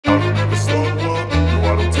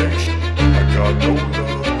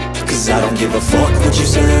don't give a fuck what you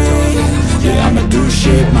say. Yeah, I'ma do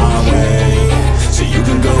shit my way, so you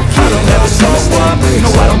can go get I don't ever slow up, no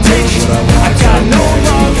I don't take shit. I got no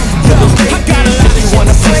love for the fake. I got a lot of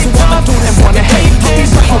wanna play tough and wanna hate this.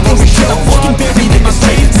 Although we show up, buried in my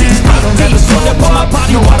spaces. I don't ever slow up on my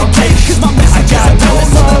body, no I don't take shit. I got no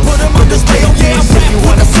love for the fake. If you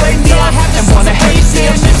wanna play tough and wanna hate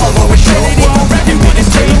this, although we show up, buried in my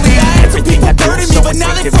spaces. Everything will burn me, but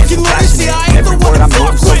now they fucking look